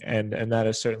digging, and that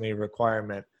is certainly a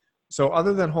requirement. So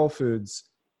other than Whole Foods,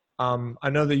 I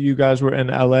know that you guys were in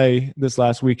LA this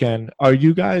last weekend. Are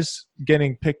you guys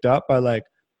getting picked up by like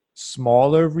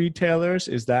smaller retailers?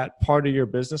 Is that part of your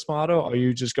business model? Are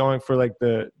you just going for like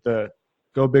the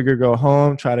go big or go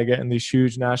home, try to get in these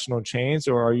huge national chains,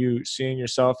 or are you seeing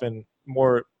yourself in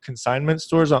more consignment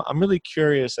stores? I'm really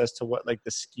curious as to what like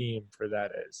the scheme for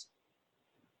that is.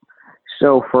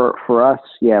 So for us,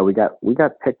 yeah, we got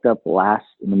picked up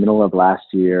in the middle of last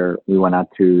year. We went out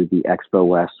to the Expo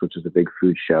West, which is a big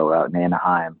food show out in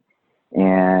Anaheim,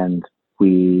 and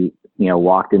we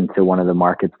walked into one of the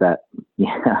markets that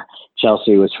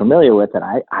Chelsea was familiar with that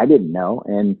I didn't know,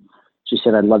 and she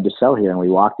said, "I'd love to sell here." And we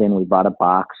walked in, we brought a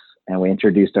box, and we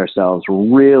introduced ourselves.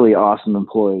 Really awesome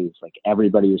employees, like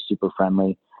everybody was super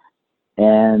friendly.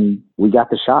 And we got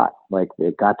the shot. Like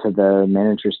it got to the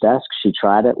manager's desk. She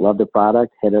tried it, loved the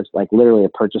product, hit us, like literally a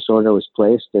purchase order was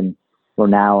placed, and we're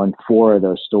now in 4 of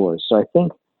those stores. So I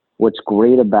think what's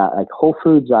great about like Whole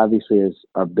Foods obviously is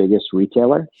our biggest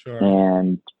retailer. Sure.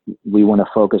 And we want to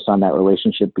focus on that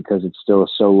relationship because it's still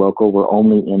so local. We're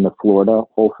only in the Florida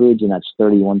Whole Foods, and that's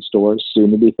 31 stores,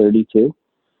 soon to be 32.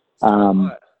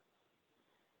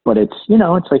 But it's,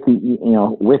 it's like,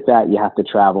 with that, you have to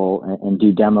travel and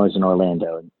do demos in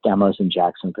Orlando, and demos in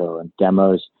Jacksonville, and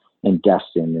demos in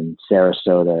Destin and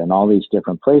Sarasota, and all these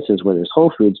different places where there's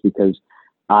Whole Foods, because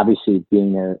obviously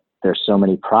being there's so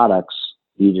many products,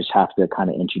 you just have to kind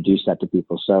of introduce that to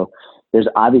people. So there's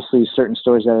obviously certain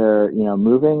stores that are,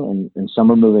 moving, and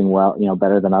some are moving well,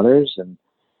 better than others. And,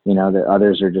 the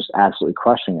others are just absolutely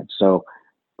crushing it. So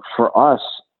for us,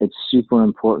 it's super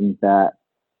important that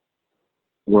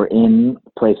we're in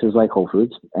places like Whole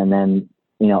Foods, and then,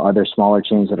 other smaller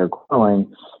chains that are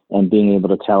growing, and being able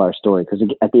to tell our story. Because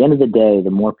at the end of the day,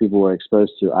 the more people we're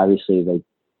exposed to, obviously they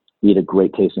eat a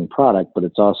great tasting product, but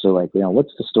it's also like,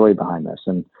 what's the story behind this?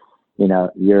 And,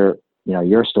 you're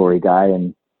a story guy,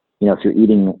 and, if you're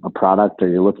eating a product or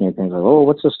you're looking at things like, oh,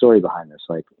 what's the story behind this?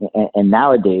 Like, and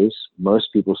nowadays,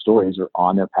 most people's stories are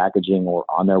on their packaging or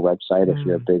on their website, if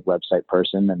you're a big website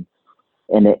person.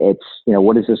 And it's,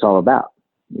 what is this all about?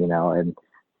 And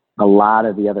a lot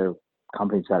of the other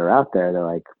companies that are out there, they're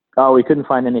like, oh, we couldn't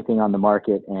find anything on the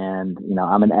market. And,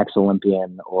 I'm an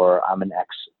ex-Olympian, or I'm an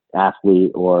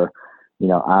ex-athlete, or,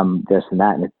 I'm this and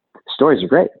that. And stories are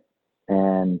great.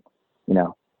 And,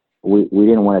 we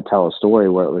didn't want to tell a story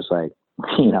where it was like,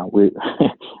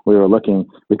 we were looking,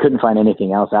 we couldn't find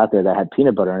anything else out there that had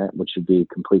peanut butter in it, which would be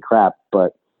complete crap.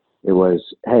 But it was,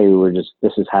 hey,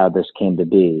 this is how this came to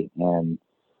be. And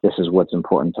this is what's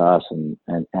important to us. And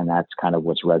that's kind of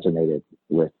what's resonated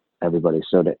with everybody.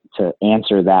 So to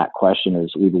answer that question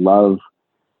is we love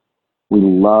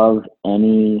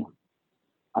any,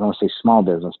 I don't want to say small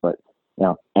business, but,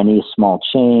 any small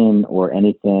chain or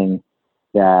anything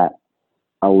that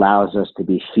allows us to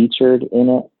be featured in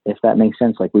it, if that makes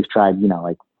sense. Like we've tried,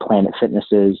 like Planet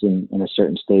Fitnesses in a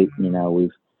certain state, we've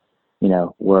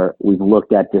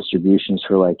looked at distributions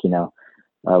for like,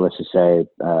 let's just say,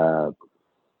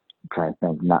 trying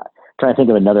to think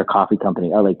of another coffee company,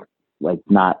 like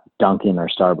not Dunkin' or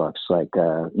Starbucks, like,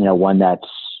 one that's,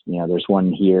 there's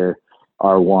one here,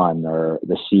 R1 or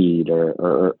The Seed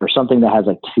or something that has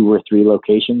like 2 or 3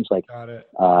 locations, like, Got it.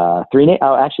 3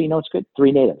 actually, it's good.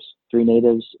 3 Natives. 3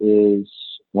 Natives is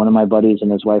one of my buddies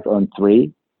and his wife own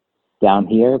 3 down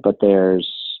here, but there's,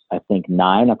 I think,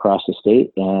 9 across the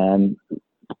state. And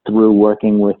through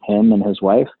working with him and his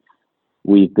wife,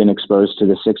 we've been exposed to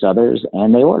the 6 others,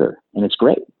 and they order, and it's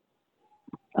great.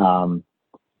 So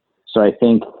I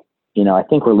think, I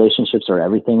think relationships are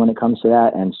everything when it comes to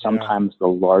that. And sometimes the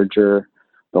larger,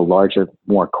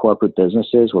 more corporate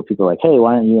businesses where people are like, hey,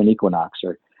 why aren't you in Equinox,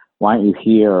 or why aren't you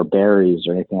here, or Barry's,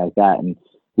 or anything like that? And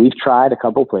we've tried a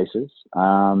couple places,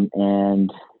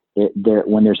 and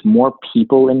when there's more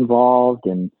people involved,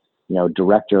 and,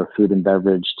 director of food and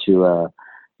beverage to a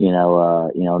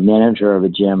manager of a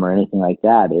gym or anything like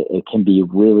that, it can be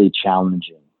really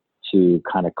challenging to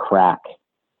kind of crack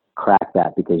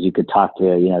that, because you could talk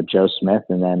to, Joe Smith,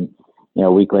 and then, a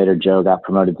week later, Joe got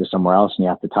promoted to somewhere else, and you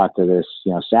have to talk to this,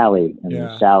 Sally,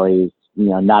 and Sally's,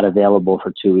 not available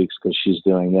for 2 weeks because she's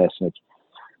doing this. And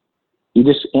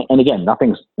and again,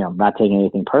 nothing's, not taking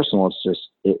anything personal. It's just,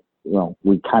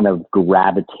 we kind of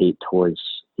gravitate towards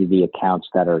the accounts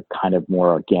that are kind of more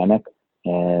organic,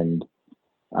 and,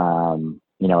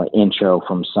 an intro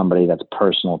from somebody that's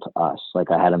personal to us.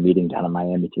 Like I had a meeting down in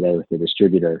Miami today with the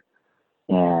distributor,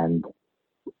 and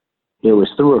it was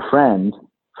through a friend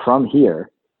from here.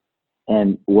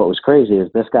 And what was crazy is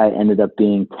this guy ended up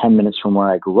being 10 minutes from where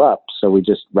I grew up. So we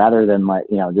just, rather than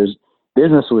there's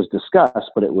business was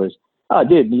discussed, but it was, oh,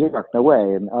 dude, New York, no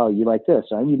way. And, oh, you like this,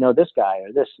 or you know this guy,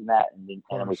 or this and that. And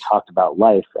then we talked about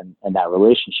life, and that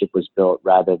relationship was built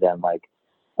rather than like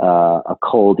a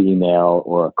cold email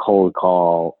or a cold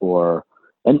call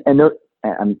and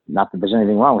not that there's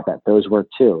anything wrong with that. Those work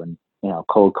too. And,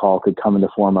 cold call could come in the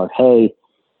form of, hey,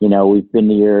 we've been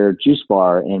to your juice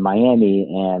bar in Miami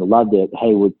and loved it.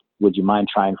 Hey, would you mind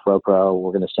trying FroPro?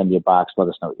 We're going to send you a box. Let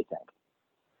us know what you think.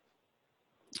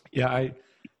 Yeah,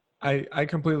 I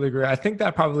completely agree. I think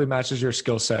that probably matches your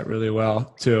skill set really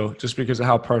well too, just because of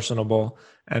how personable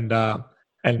and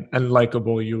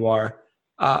likable you are.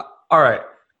 All right,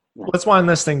 let's wind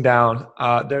this thing down.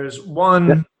 There's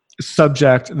one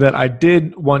subject that I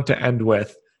did want to end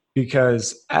with,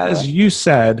 because as you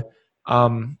said,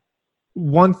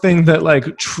 one thing that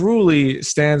like truly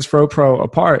stands FroPro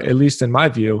apart, at least in my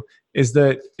view, is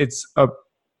that it's a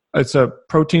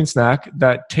protein snack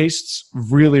that tastes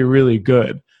really, really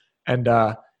good. And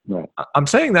I'm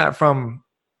saying that from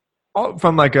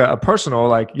like a personal,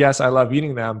 like, yes, I love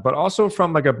eating them, but also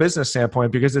from like a business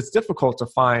standpoint, because it's difficult to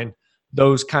find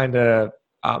those kind of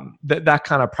that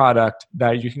kind of product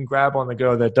that you can grab on the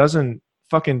go that doesn't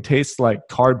fucking taste like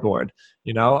cardboard,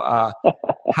 and I'm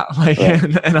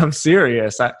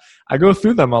serious. I go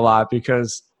through them a lot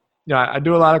because I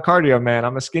do a lot of cardio, man.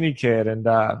 I'm a skinny kid, and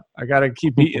I got to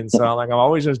keep eating. So I'm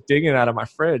always just digging out of my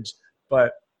fridge.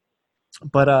 But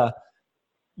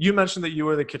you mentioned that you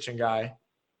were the kitchen guy.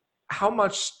 How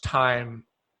much time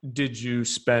did you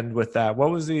spend with that? What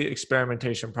was the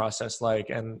experimentation process like?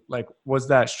 And like, was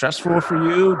that stressful for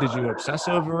you? Did you obsess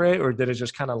over it, or did it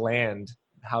just kind of land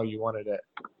how you wanted it?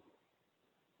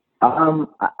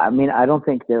 I mean, I don't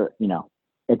think there,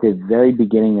 at the very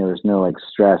beginning, there was no like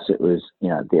stress. It was,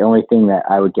 the only thing that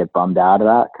I would get bummed out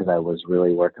about, because I was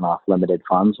really working off limited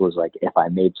funds, was like if I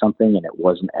made something and it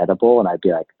wasn't edible, and I'd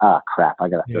be like, crap, I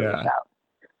got to throw this out.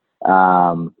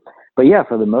 But yeah,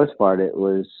 for the most part, it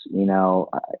was,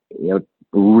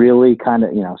 really kind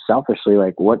of, selfishly,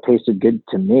 like what tasted good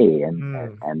to me,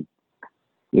 and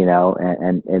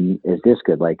is this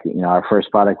good? Like, our first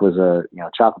product was a,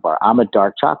 chocolate bar. I'm a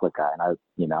dark chocolate guy. And I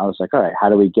was like, all right, how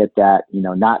do we get that,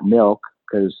 not milk?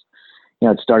 Cause,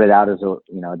 it started out as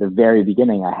at the very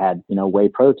beginning, I had, whey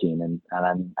protein, and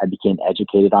I became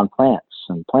educated on plants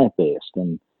and plant-based,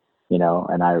 and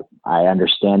I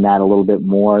understand that a little bit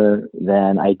more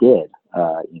than I did,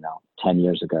 10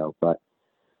 years ago. But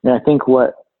I think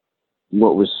what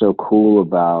was so cool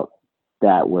about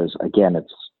that was, again,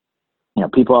 it's,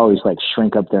 people always like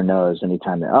shrink up their nose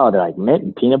anytime they're like mint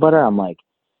and peanut butter. I'm like,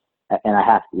 and I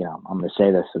have to, I'm going to say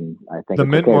this, and I think the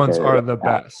mint ones are the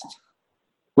best.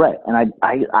 Right. And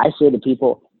I say to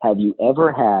people, have you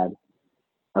ever had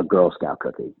a Girl Scout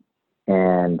cookie?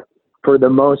 And for the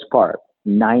most part,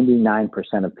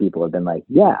 99% of people have been like,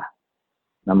 yeah.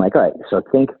 And I'm like, all right, so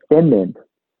think Thin Mint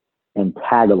and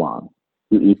Tag Along.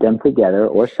 You eat them together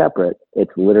or separate.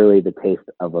 It's literally the taste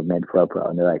of a mint FroPro.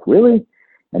 And they're like, really?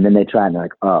 And then they try and they're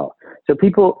like, oh. So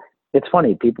people, it's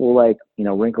funny. People like,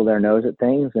 wrinkle their nose at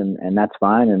things, and that's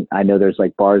fine. And I know there's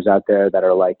like bars out there that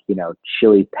are like,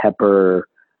 chili pepper,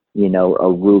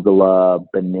 arugula,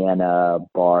 banana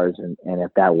bars. And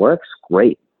if that works,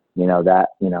 great.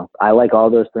 I like all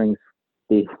those things,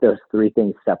 those three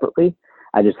things separately.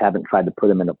 I just haven't tried to put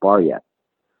them in a bar yet.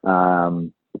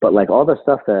 But like all the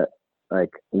stuff that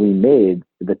like we made,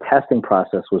 the testing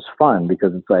process was fun,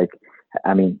 because it's like,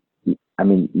 I mean,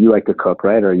 you like to cook,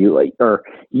 right? Or you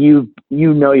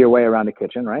know your way around a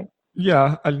kitchen, right?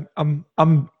 Yeah, I'm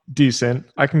decent.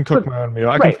 I can cook my own meal.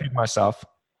 I can feed myself.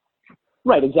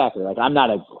 Right, exactly. Like, I'm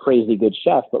not a crazy good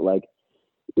chef, but like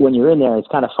when you're in there, it's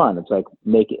kind of fun. It's like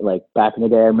like back in the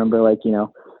day, I remember like,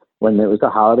 when it was the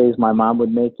holidays, my mom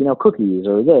would make, cookies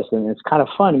or this, and it's kind of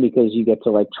fun because you get to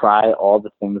like try all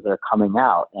the things that are coming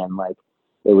out, and like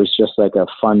it was just like a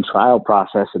fun trial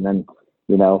process. And then,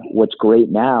 what's great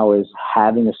now is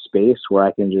having a space where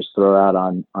I can just throw out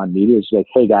on media. It's like,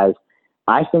 hey guys,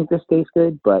 I think this tastes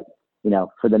good, but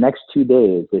for the next 2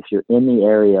 days, if you're in the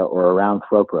area or around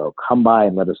FroPro, come by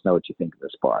and let us know what you think of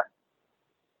this bar.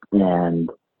 And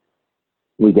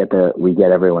we get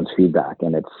everyone's feedback,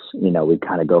 and it's, we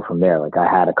kind of go from there. Like, I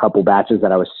had a couple batches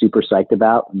that I was super psyched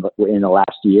about in the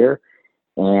last year,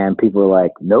 and people were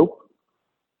like, nope.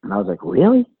 And I was like,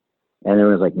 really? And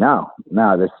everyone was like, no,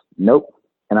 nope.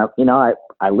 And I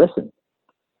listen,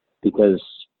 because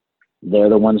they're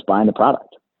the ones buying the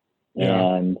product.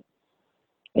 Yeah. And,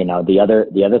 the other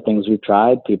things we've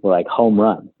tried, people are like, home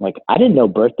run. Like, I didn't know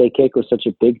birthday cake was such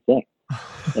a big thing.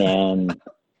 And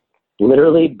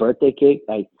literally birthday cake,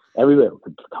 everybody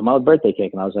would come out with birthday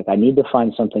cake. And I was like, I need to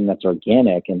find something that's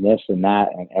organic and this and that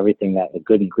and everything that the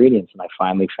good ingredients. And I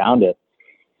finally found it.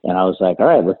 And I was like, all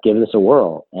right, let's give this a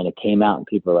whirl. And it came out and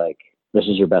people were like, this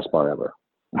is your best bar ever.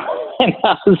 And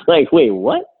I was like, wait,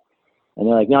 what? And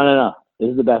they're like, no. This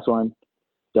is the best one.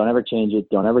 Don't ever change it.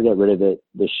 Don't ever get rid of it.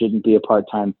 This shouldn't be a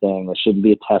part-time thing. This shouldn't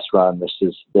be a test run. This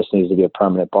needs to be a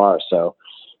permanent bar. So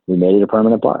we made it a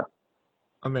permanent bar.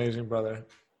 Amazing, brother.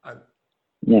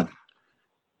 Yeah.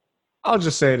 I'll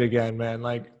just say it again, man.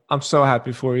 Like, I'm so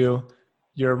happy for you.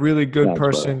 You're a really good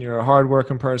person. Brother. You're a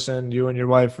hardworking person. You and your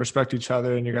wife respect each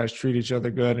other, and you guys treat each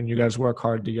other good, and you guys work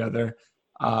hard together.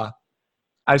 I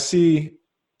see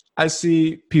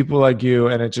people like you,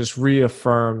 and it just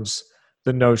reaffirms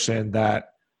the notion that,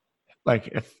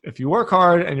 like, if you work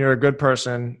hard and you're a good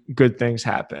person, good things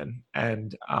happen.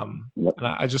 And and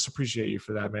I just appreciate you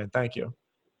for that, man. Thank you.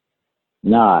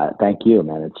 No, thank you,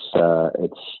 man.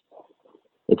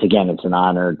 It's again, it's an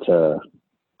honor to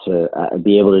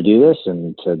be able to do this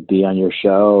and to be on your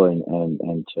show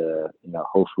and to,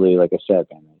 hopefully, like I said,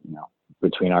 man,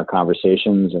 between our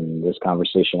conversations and this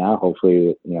conversation out,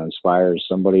 hopefully, inspires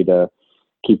somebody to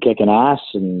keep kicking ass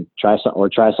and try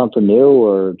something new,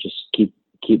 or just keep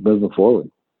moving forward.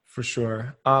 For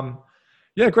sure.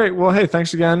 Yeah, great. Well, hey,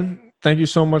 thanks again. Thank you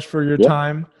so much for your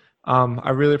time. I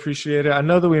really appreciate it. I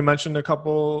know that we mentioned a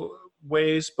couple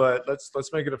ways, but let's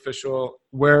make it official.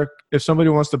 Where, if somebody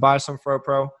wants to buy some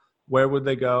FroPro, where would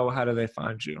they go? How do they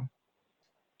find you?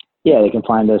 Yeah, they can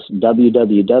find us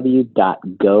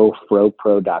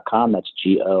www.gofropro.com. That's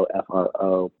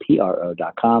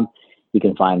GOFROPRO.com. You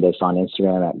can find us on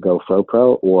Instagram at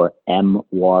GoFroPro or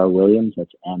MWarWilliams.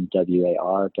 That's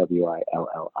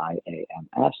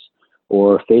MWARWILLIAMS.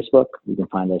 Or Facebook. You can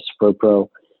find us FroPro.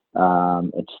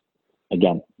 It's,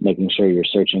 again, making sure you're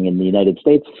searching in the United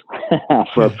States.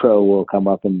 FroPro will come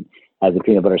up and as a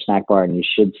peanut butter snack bar, and you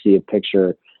should see a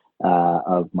picture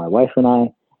of my wife and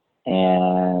I.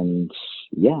 And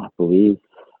yeah, I believe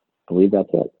that's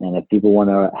it. And if people want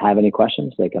to have any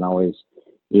questions, they can always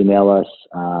email us.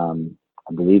 I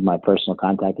believe my personal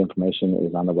contact information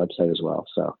is on the website as well.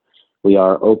 So we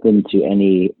are open to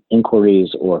any inquiries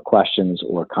or questions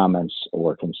or comments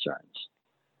or concerns.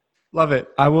 Love it.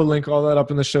 I will link all that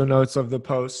up in the show notes of the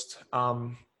post.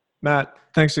 Matt,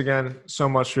 thanks again so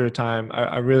much for your time.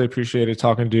 I really appreciated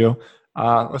talking to you.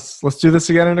 Let's do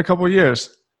this again in a couple of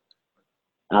years.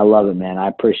 I love it, man. I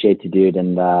appreciate you, dude.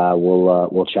 And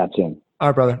we'll chat soon. All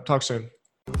right, brother. Talk soon.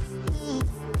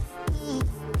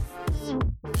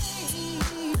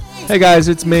 Hey guys,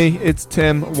 it's me. It's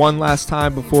Tim. One last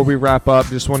time before we wrap up,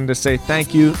 just wanted to say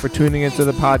thank you for tuning into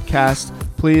the podcast.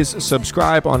 Please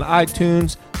subscribe on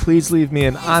iTunes. Please leave me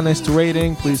an honest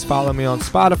rating. Please follow me on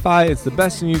Spotify. It's the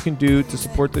best thing you can do to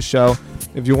support the show.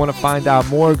 If you want to find out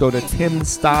more, go to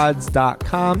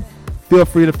timstods.com. Feel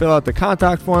free to fill out the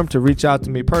contact form to reach out to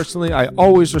me personally. I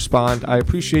always respond. I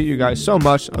appreciate you guys so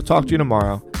much. I'll talk to you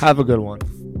tomorrow. Have a good one.